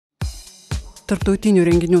Tarptautinių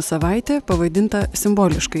renginių savaitė pavadinta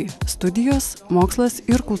simboliškai Studijos, mokslas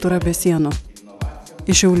ir kultūra be sienų.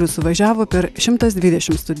 Iš Šiaulių suvažiavo per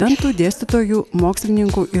 120 studentų, dėstytojų,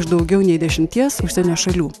 mokslininkų iš daugiau nei 10 užsienio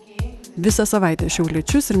šalių. Visą savaitę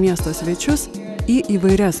šiauliečius ir miesto svečius į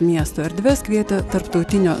įvairias miesto erdves kvietė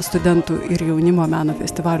Tarptautinio studentų ir jaunimo meno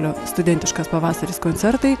festivalio Studentiškas pavasaris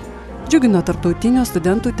koncertai, džiugino Tarptautinio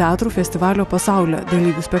studentų teatrų festivalio pasaulio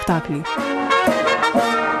dalyvių spektakliai.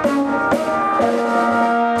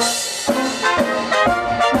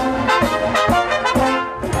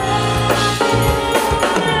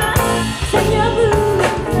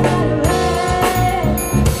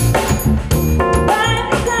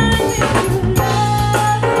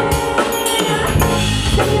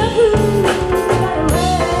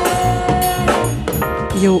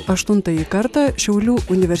 Jau 8-ąjį kartą Šiaulių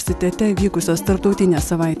universitete vykusios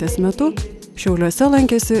tarptautinės savaitės metu Šiauliuose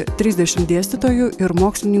lankėsi 30 dėstytojų ir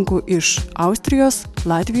mokslininkų iš Austrijos,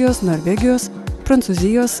 Latvijos, Norvegijos,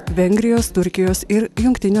 Prancūzijos, Vengrijos, Turkijos ir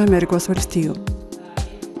Jungtinių Amerikos valstijų.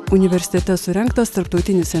 Universitete surengtas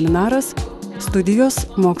tarptautinis seminaras Studijos,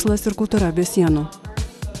 mokslas ir kultūra be sienų.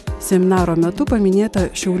 Seminaro metu paminėta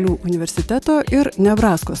Šiaulių universiteto ir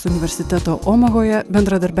Nebraskos universiteto Omahoje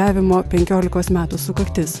bendradarbiavimo 15 metų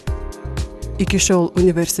sukaktis. Iki šiol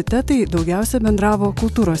universitetai daugiausia bendravo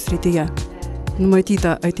kultūros srityje.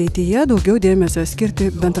 Numatyta ateityje daugiau dėmesio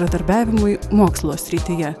skirti bendradarbiavimui mokslo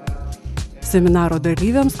srityje. Seminaro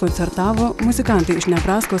dalyviams koncertavo muzikantai iš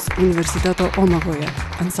Nebraskos universiteto Omahoje,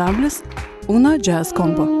 ansamblis Una Jazz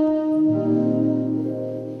Combo.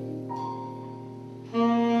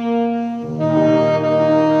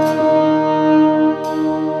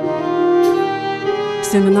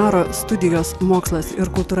 Seminaro Studijos, mokslas ir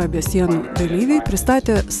kultūra be sienų dalyviai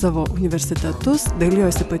pristatė savo universitetus,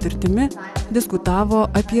 dalijosi patirtimi, diskutavo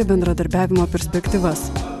apie bendradarbiavimo perspektyvas.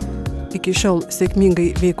 Iki šiol sėkmingai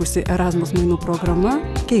veikusi Erasmus mainų programa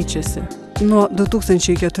keičiasi. Nuo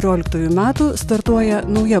 2014 metų startuoja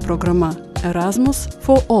nauja programa Erasmus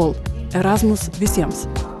for All – Erasmus visiems.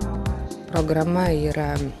 Programa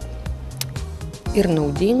yra ir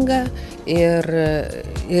naudinga, ir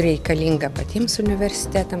reikalinga patiems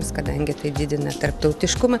universitetams, kadangi tai didina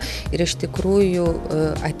tarptautiškumą ir iš tikrųjų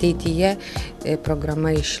ateityje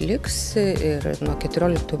programa išliks ir nuo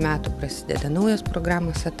 14 metų prasideda naujas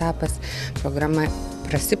programos etapas. Programa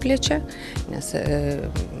prasiplečia, nes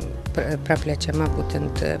praplečiama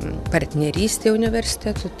būtent partnerystė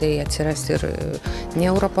universitetų, tai atsiras ir ne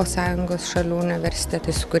ES šalių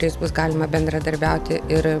universitetai, su kuriais bus galima bendradarbiauti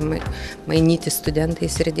ir mainyti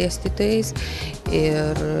studentais ir dėstytojais.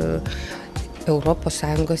 Ir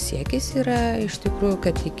ES siekis yra iš tikrųjų,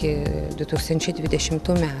 kad iki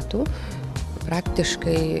 2020 metų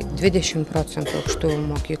praktiškai 20% aukštųjų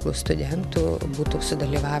mokyklų studentų būtų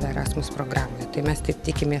sudalyvavę Erasmus programoje. Tai mes taip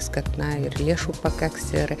tikimės, kad ir lėšų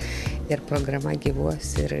pakaks, ir programa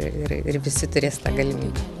gyvuos, ir visi turės tą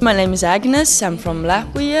galimybę. My name is Agnes, I'm from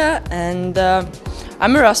Latvia, and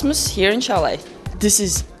I'm Erasmus here in Šiauliai. This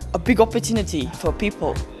is a big opportunity for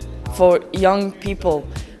people, for young people.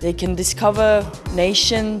 They can discover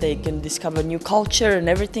nation, they can discover new culture and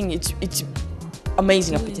everything. It's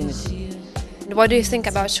amazing opportunity. What do you think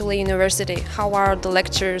about Šiaulių University? How are the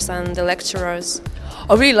lectures and the lecturers?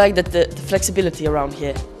 I really like the flexibility around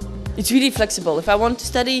here. It's really flexible. If I want to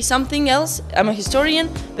study something else, I'm a historian,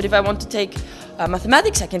 but if I want to take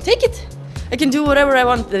mathematics, I can take it. I can do whatever I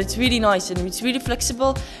want. It's really nice and it's really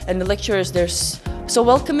flexible, and the lecturers, they're so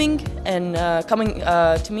welcoming and coming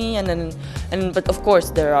to me, but of course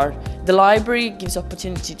the library gives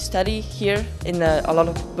opportunity to study here in a lot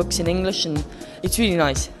of books in English, and it's really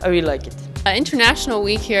nice. I really like it. International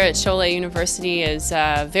Week here at Šiaulių University is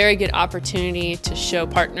a very good opportunity to show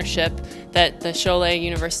partnership that the Šiaulių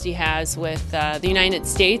University has with the United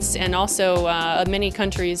States and also many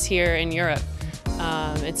countries here in Europe.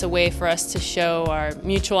 It's a way for us to show our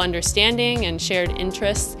mutual understanding and shared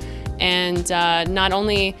interests, and not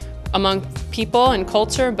only among people and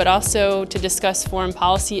culture, but also to discuss foreign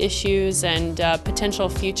policy issues and potential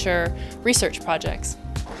future research projects.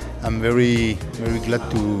 I'm very glad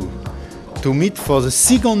to meet for the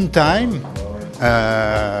second time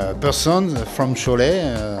person from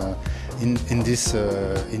Šiauliai in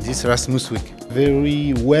this Erasmus Week.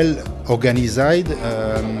 Very well organized,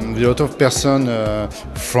 with a lot of persons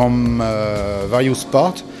from various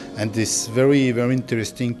parts, and it's very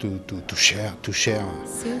interesting to share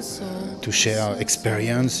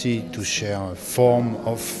experience, to share form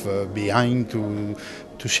of behind,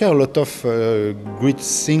 to share a lot of great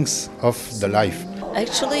things of the life.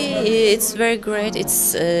 Actually, it's very great.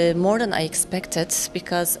 It's more than I expected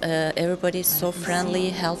because everybody is so friendly,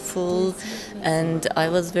 helpful, and I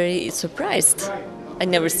was very surprised. I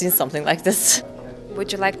never seen something like this.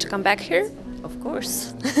 Would you like to come back here? Of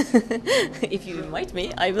course. If you invite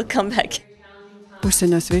me, I will come back.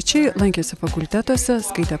 Užsienio svečiai lankėsi fakultetuose,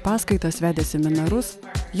 skaitė paskaitas, vedė seminarus,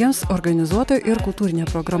 jiems organizuota ir kultūrinė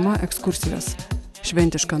programa ekskursijos.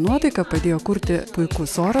 Šventišką nuotaiką padėjo kurti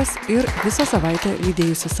puikus oras ir visą savaitę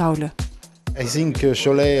lydėjusi saulė. I think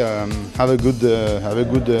Šiauliai have a good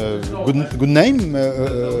name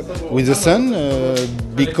with the sun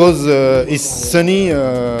because it's sunny.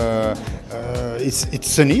 It's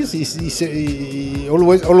sunny. It's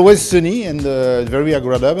always sunny and very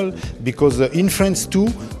agreeable. Because in France too,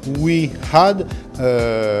 we had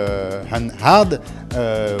an hard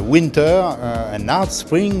winter and hard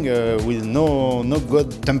spring with no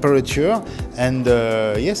good temperature. And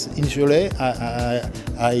yes, in Šiauliai,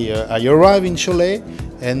 I arrived in Šiauliai,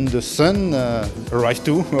 and the sun arrived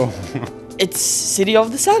too. It's city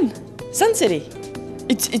of the sun, sun city.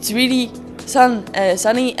 It's really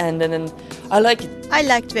sunny and I like it. I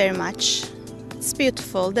liked very much. It's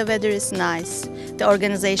beautiful, the weather is nice, the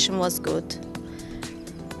organization was good.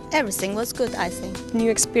 Everything was good, I think. New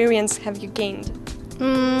experience have you gained?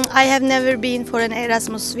 I have never been for an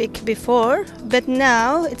Erasmus week before, but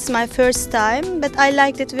now it's my first time, but I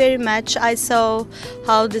liked it very much. I saw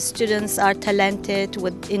how the students are talented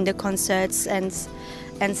in the concerts and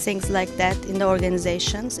things like that in the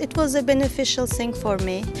organizations. It was a beneficial thing for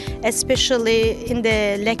me, especially in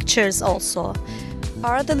the lectures also.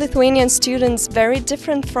 Are the Lithuanian students very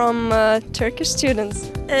different from Turkish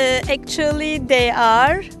students? Actually, they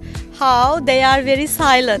are. How? They are very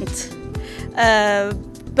silent.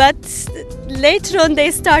 But later on they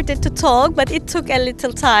started to talk, but it took a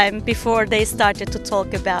little time before they started to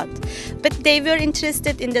talk about. But they were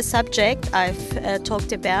interested in the subject I've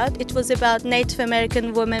talked about. It was about Native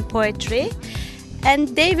American women poetry, and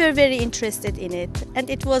they were very interested in it, and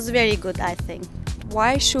it was very good, I think.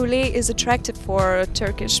 Why Šiauliai is attractive for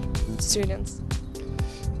Turkish students?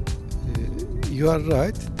 You are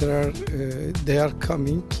right. They are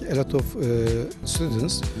coming a lot of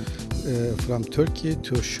students from Turkey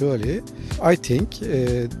to Šiauliai. I think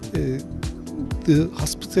the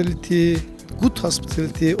hospitality, good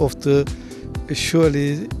hospitality of the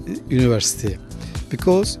Šiaulių University,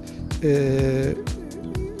 because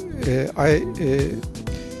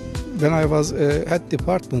when I was head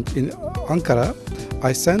department in Ankara,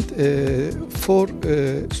 I sent 4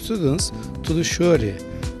 students to the Šiaulių.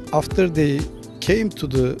 After they came to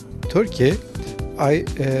the Turkey, I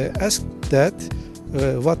asked that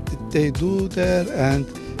what did they do there and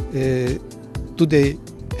do they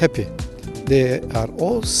happy? They are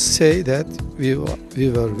all say that we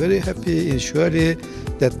were very happy in Šiaulių.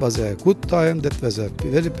 That was a good time. That was a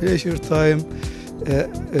very pleasure time.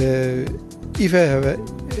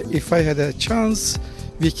 If I had a chance,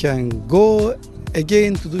 we can go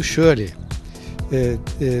again to the Šiaulių.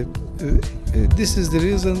 This is the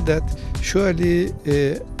reason that Šiaulių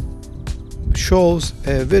shows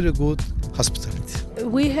a very good hospitality.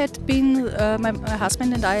 We had been, my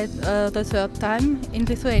husband and I, the third time in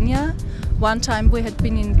Lithuania. One time we had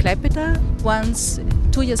been in Klaipėda, once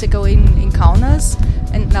 2 years ago in Kaunas,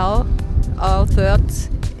 and now our third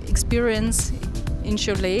experience in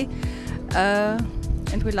Šiauliai,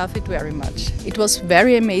 and we love it very much. It was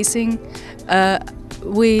very amazing.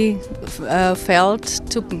 We felt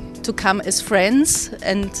to come as friends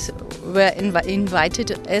and were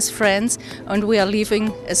invited as friends, and we are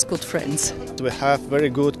living as good friends. We have very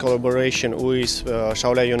good collaboration with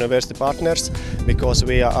Šiaulių University partners because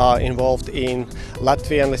we are involved in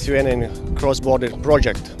Latvian-Lithuanian cross-border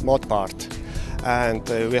project, MOD-part. And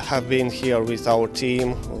we have been here with our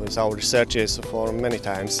team, with our researchers for many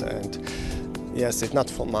times. And yes, it's not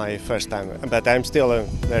for my first time, but I'm still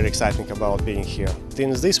very excited about being here.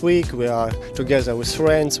 Since this week we are together with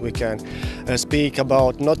friends. We can speak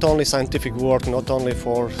about not only scientific work, not only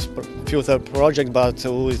for future projects, but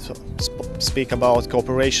we speak about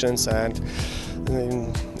cooperations and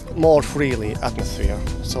more freely atmosphere.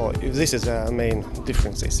 So this is the main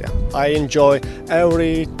differences. Yeah. I enjoy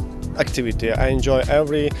every activity. I enjoy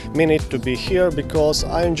every minute to be here because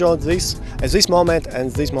I enjoy this at this moment,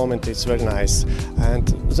 and this moment is very nice. And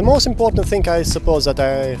the most important thing, I suppose, that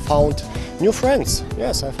I found new friends.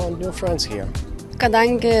 Yes, I found new friends here.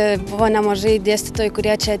 Kadangi buvo nemažai dėstytojų,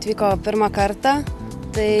 kurie čia atvyko pirmą kartą,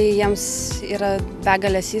 tai jiems yra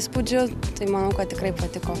begalės įspūdžių, tai manau, kad tikrai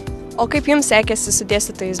patiko. O kaip jums sekėsi su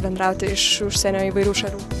dėstytojais bendrauti iš užsienio įvairių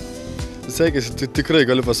šalių? sekėsi, tai tikrai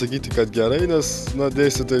galiu pasakyti, kad gerai, nes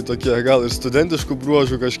dėstytojai tokie gal ir studentiškų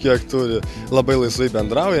bruožų kažkiek turi, labai laisvai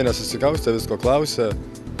bendrauja, nesusikaustę, visko klausia,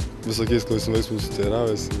 visokiais klausimais mūsų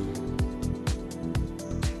teiraujasi.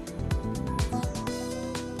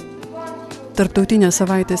 Tarptautinės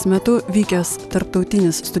savaitės metu vykęs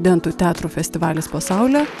Tarptautinis studentų teatrų festivalis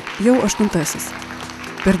pasaulyje jau 8.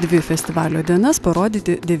 Per 2 festivalio dienas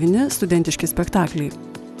parodyti 9 studentiški spektakliai.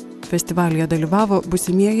 Festivalyje dalyvavo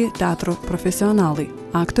būsimieji teatro profesionalai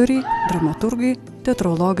 – aktoriai, dramaturgai,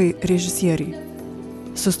 teatrologai, režisieriai.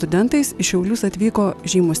 Su studentais iš Šiaulius atvyko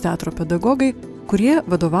žymus teatro pedagogai, kurie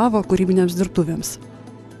vadovavo kūrybinėms dirbtuvėms.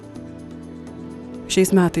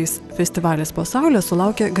 Šiais metais festivalis pasaulyje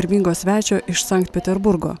sulaukė garbingo svečio iš Sankt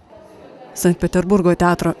Peterburgo. Sankt Peterburgo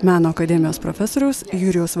teatro meno akademijos profesoriaus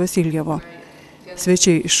Jurijaus Vasiljevo.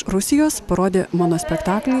 Svečiai iš Rusijos parodė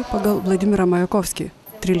monospektaklį pagal Vladimirą Majakovskį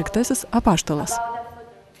 «13 apaštalas».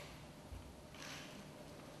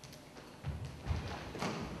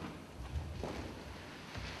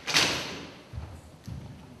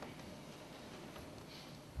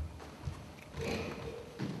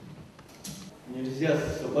 Нельзя,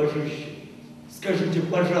 сапожище, скажите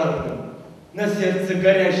пожарным, на сердце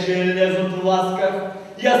горящее лезут в ласках.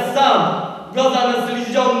 Я сам глаза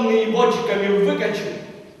наслезенные бочками выкачу.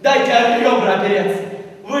 Дайте о ребра опереться.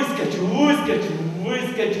 Выскочу, выскочу,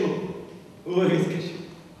 выскочу, выскочу.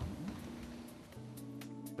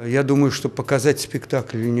 Я думаю, что показать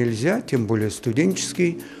спектакль нельзя, тем более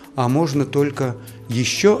студенческий, а можно только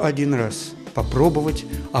еще один раз попробовать,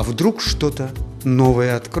 а вдруг что-то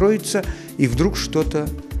новое откроется, и вдруг что-то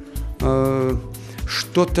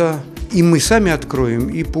и мы сами откроем,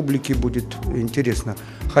 и публике будет интересно.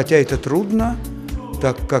 Хотя это трудно,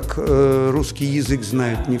 так как русский язык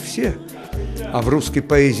знают не все, а в русской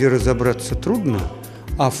поэзии разобраться трудно,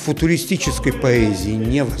 а в футуристической поэзии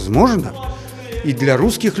невозможно. И для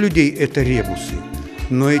русских людей это ребусы.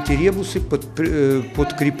 Но эти ребусы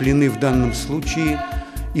подкреплены в данном случае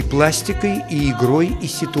и пластикой, и игрой, и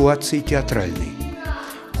ситуацией театральной.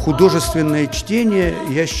 Художественное чтение,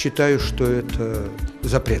 я считаю, что это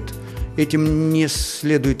запрет. Этим не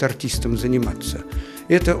следует артистам заниматься.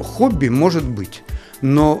 Это хобби может быть,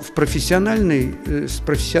 но с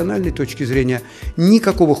профессиональной точки зрения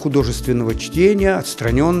никакого художественного чтения,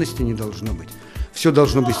 отстраненности не должно быть. Все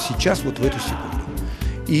должно быть сейчас, вот в эту секунду.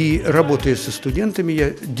 И работая со студентами, я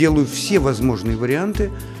делаю все возможные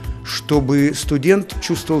варианты, чтобы студент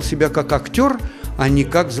чувствовал себя как актер, а не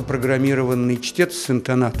как запрограммированный чтец с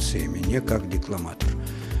интонациями, не как декламатор.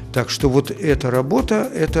 Так что вот эта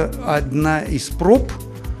работа – это одна из проб,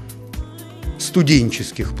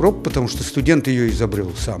 студенческих проб, потому что студент ее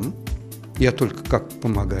изобрел сам, я только как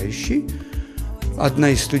помогающий. Одна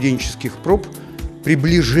из студенческих проб –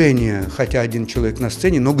 приближение, хотя один человек на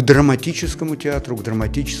сцене, но к драматическому театру, к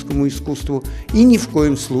драматическому искусству и ни в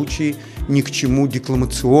коем случае ни к чему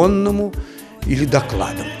декламационному или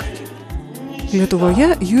докладам.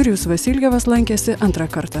 Lietuvoje Jurijus Vasiljevas lankėsi 2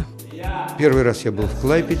 kartą. Первый раз я был в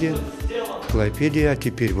Клайпеде, а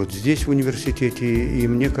теперь вот здесь, в университете, и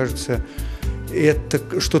мне кажется, это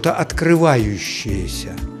что-то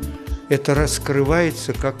открывающееся. Это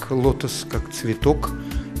раскрывается как лотос, как цветок.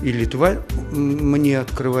 И Литва мне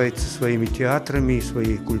открывается своими театрами и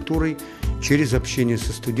своей культурой через общение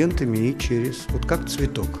со студентами и через, вот как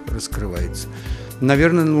цветок раскрывается.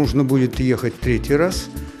 Наверное, нужно будет ехать 3-й раз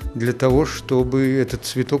для того, чтобы этот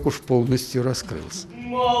цветок уж полностью раскрылся.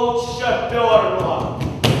 Молча перла,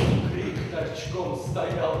 крик торчком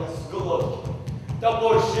стоял из глотки,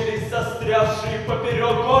 топорщились застрявшие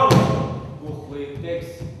поперек горла, пухлые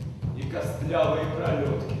текси и костлявые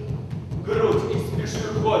пролетки, грудь из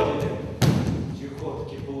пешеходили,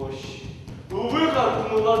 чехотки площади,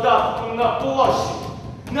 выхаркнула давку на площадь,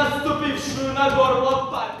 наступившую на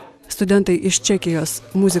горло память. Studentai iš Čekijos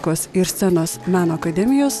muzikos ir scenos meno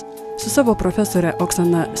akademijos su savo profesorė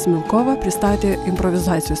Oksana Smilkova pristatė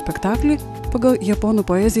improvizacijų spektaklį pagal japonų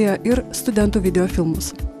poeziją ir studentų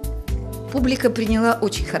videofilmus. Публика приняла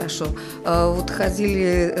очень хорошо. Вот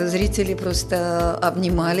ходили зрители, просто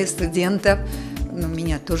обнимали студентов. Ну,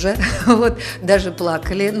 меня тоже, вот, даже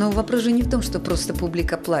плакали. Но вопрос же не в том, что просто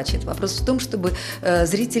публика плачет. Вопрос в том, чтобы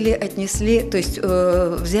зрители отнесли, то есть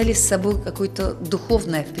взяли с собой какое-то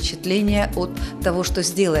духовное впечатление от того, что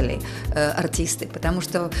сделали артисты. Потому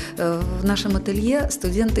что в нашем ателье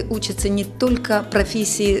студенты учатся не только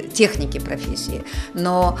профессии, технике профессии,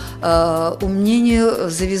 но умению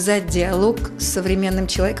завязать диалог с современным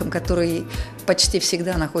человеком, который почти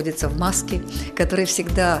всегда находится в маске, который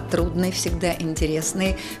всегда трудный, всегда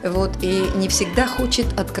интересный, вот, и не всегда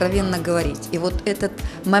хочет откровенно говорить. И вот этот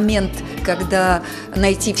момент, когда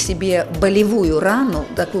найти в себе болевую рану,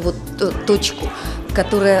 такую вот точку,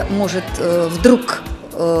 которая может вдруг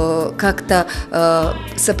как-то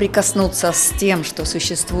соприкоснуться с тем, что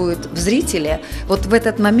существует в зрителе, вот в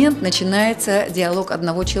этот момент начинается диалог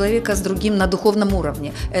одного человека с другим на духовном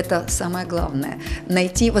уровне. Это самое главное.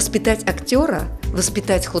 Найти, воспитать актера,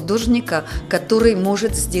 воспитать художника, который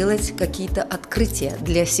может сделать какие-то открытия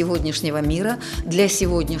для сегодняшнего мира, для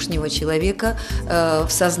сегодняшнего человека в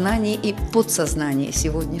сознании и подсознании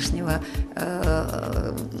сегодняшнего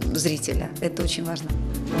зрителя. Это очень важно.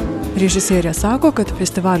 Režisierė sako, kad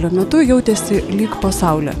festivalio metu jautėsi lyg po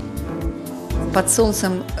saule. Под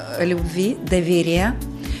солнцем любви, доверия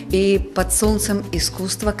и под солнцем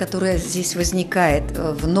искусства, которое здесь возникает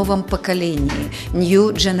в новом поколении,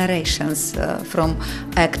 new generations from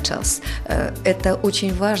actors. Это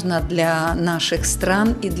очень важно для наших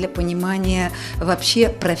стран и для понимания вообще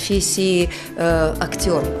профессии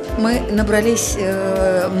актер. Мы набрались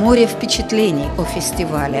море впечатлений о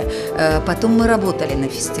фестивале, потом мы работали на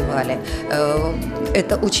фестивале,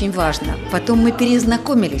 это очень важно. Потом мы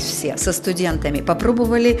перезнакомились все со студентами,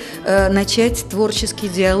 попробовали начать творческий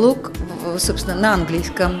диалог, собственно, на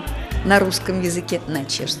английском, на русском языке, на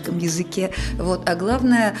чешском языке, вот, а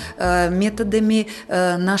главное методами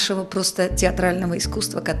нашего просто театрального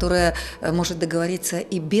искусства, которое может договориться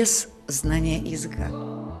и без знания языка.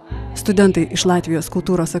 Studentai iš Latvijos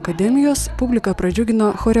kultūros akademijos publiką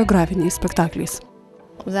pradžiugino choreografiniais spektakliais.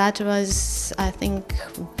 That was, I think,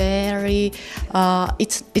 very.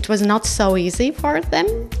 It was not so easy for them,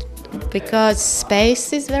 because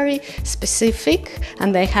space is very specific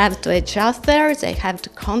and they have to adjust there, they have to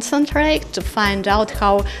concentrate to find out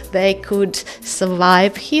how they could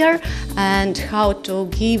survive here and how to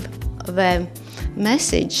give the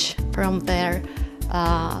message from their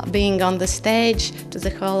being on the stage to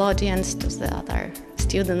the whole audience, to the other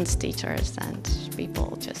students, teachers and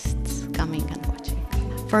people just coming and watching.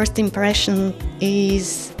 First impression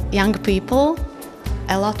is young people,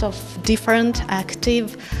 a lot of different,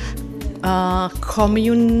 active,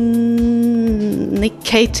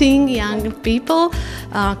 communicating young people,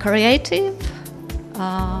 creative,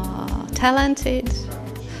 talented.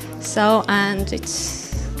 So, and it's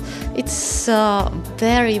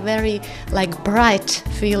very, very like bright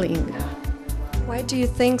feeling. Why do you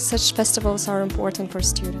think such festivals are important for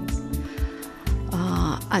students?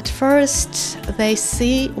 At first, they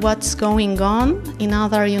see what's going on in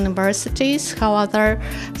other universities, how other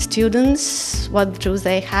students, what do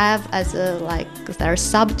they have as their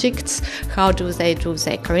subjects, how do they do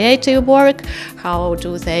their creative work, how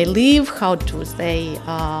do they live, how do they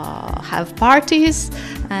have parties,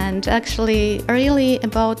 and actually really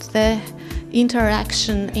about the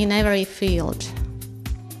interaction in every field.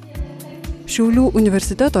 Šiaulių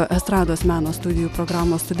universiteto estrados meno studijų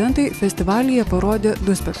programos studentai festivalyje parodė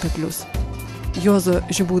 2 spektaklius. Juozo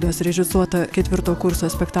Žibūdos režisuota 4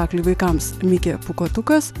 kurso spektaklį vaikams Mikė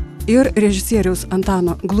Pūkuotukas ir režisieriaus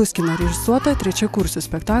Antano Gluskino režisuota 3 kursų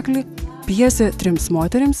spektaklį Pjesė 3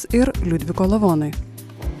 moterims ir Liudviko lavonai.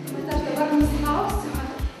 Aš dabar nuspausiu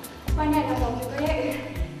panelę mokytoją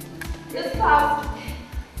ir spausiu.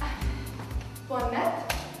 Tuomet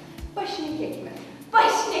pašnekėkime.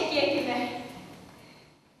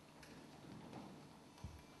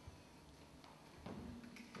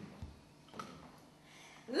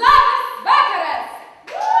 Labas vakaras!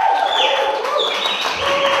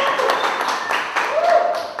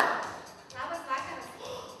 Labas vakaras!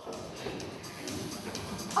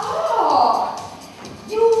 O,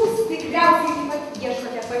 jūs tikriausiai taip pat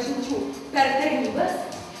ieškote pažinčių per tarnybas?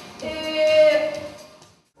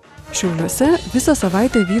 Šiauliuose visą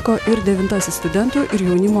savaitę vyko ir 9-asis studentų ir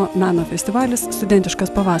jaunimo meno festivalis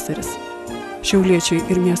Studentiškas pavasaris. Šiauliečiai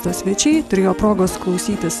ir miesto svečiai turėjo progos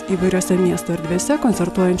klausytis įvairiose miesto erdvėse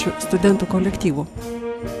koncertuojančių studentų kolektyvų.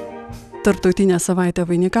 Tarptautinę savaitę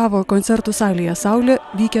vainikavo koncertų salėje Saulė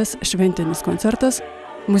vykęs šventinis koncertas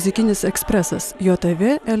Muzikinis ekspresas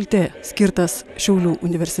JTV LT, skirtas Šiaulių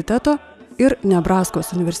universiteto ir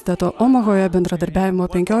Nebraskos universiteto Omahoje bendradarbiavimo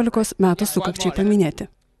 15 metų sukakčiai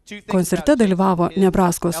paminėti. Koncerte dalyvavo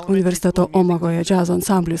Nebraskos universiteto Omahoje džiazo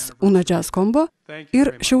ansamblis Una Jazz Combo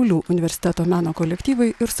ir Šiaulių universiteto meno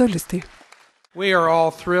kolektyvai ir solistai. We are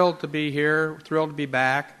all thrilled to be here, thrilled to be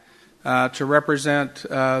back to represent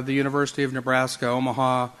the University of Nebraska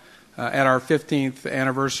Omaha at our 15th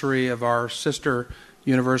anniversary of our sister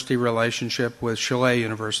university relationship with Šiaulių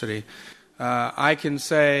University. I can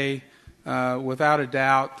say without a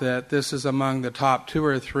doubt that this is among the top 2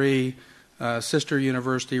 or 3 sister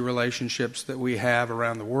university relationships that we have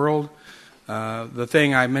around the world. The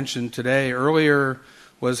thing I mentioned today earlier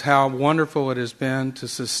was how wonderful it has been to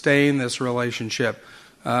sustain this relationship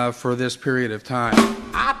for this period of time.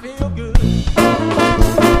 I feel good.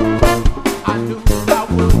 I knew that I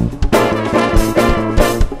would.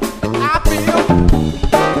 I feel.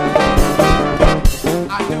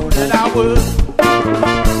 I knew that I would.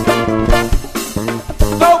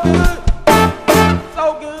 So good, so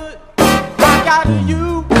good. I got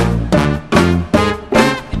you,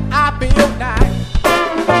 and I feel nice.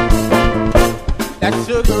 That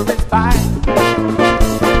sugar is fine.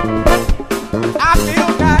 I feel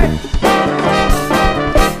nice.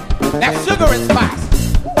 That sugar and spice.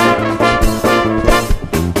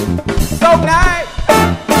 So nice,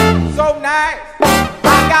 so nice. I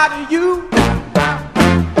got you.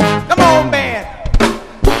 Come on, man.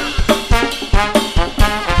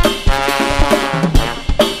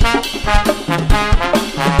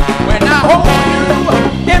 When I hold you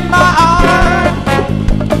in my arms,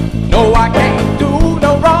 no, I can't do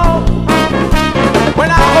no wrong. When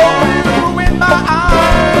I hold you in my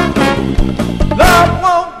arms, love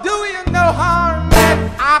won't do you no harm, and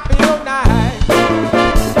I feel nice.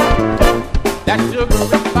 That sugar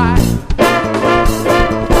is fine,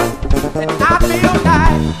 and I feel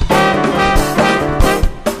nice.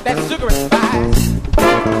 That sugar is fine.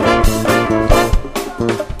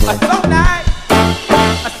 So nice,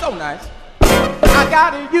 so nice. I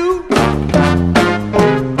got you.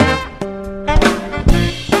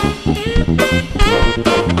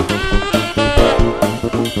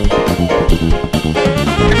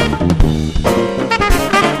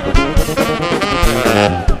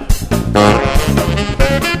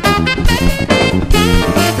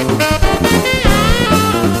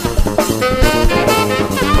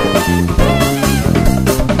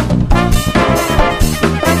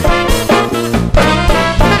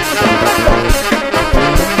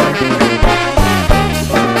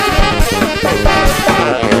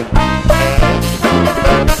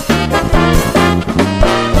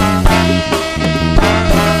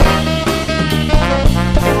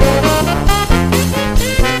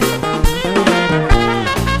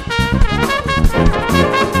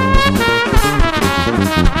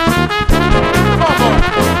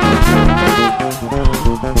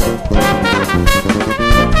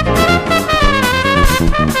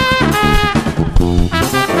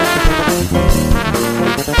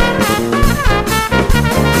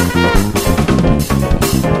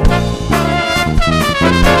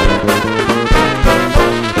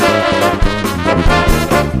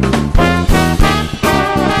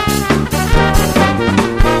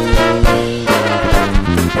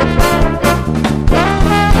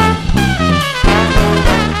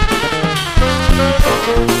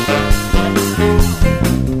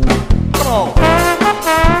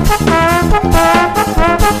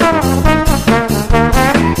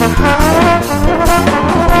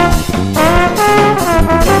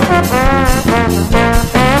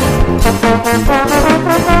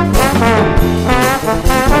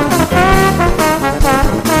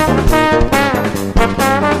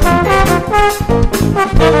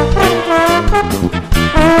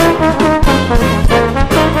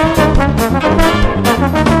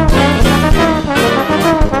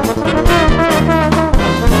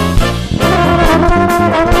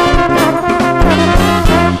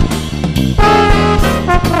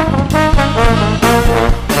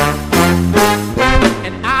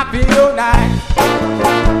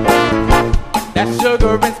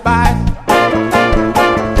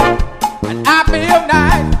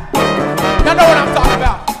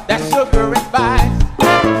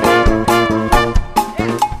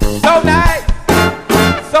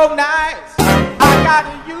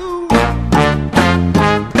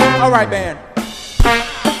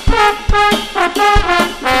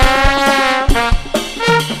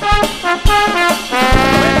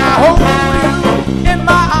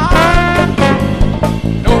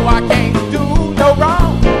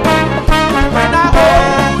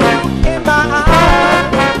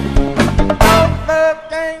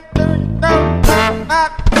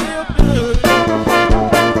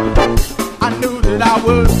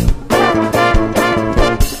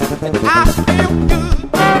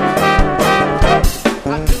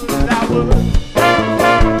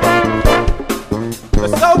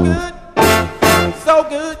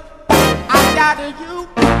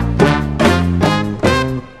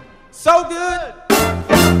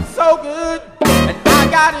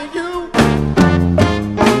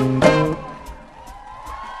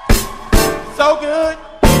 So good,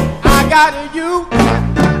 I got you.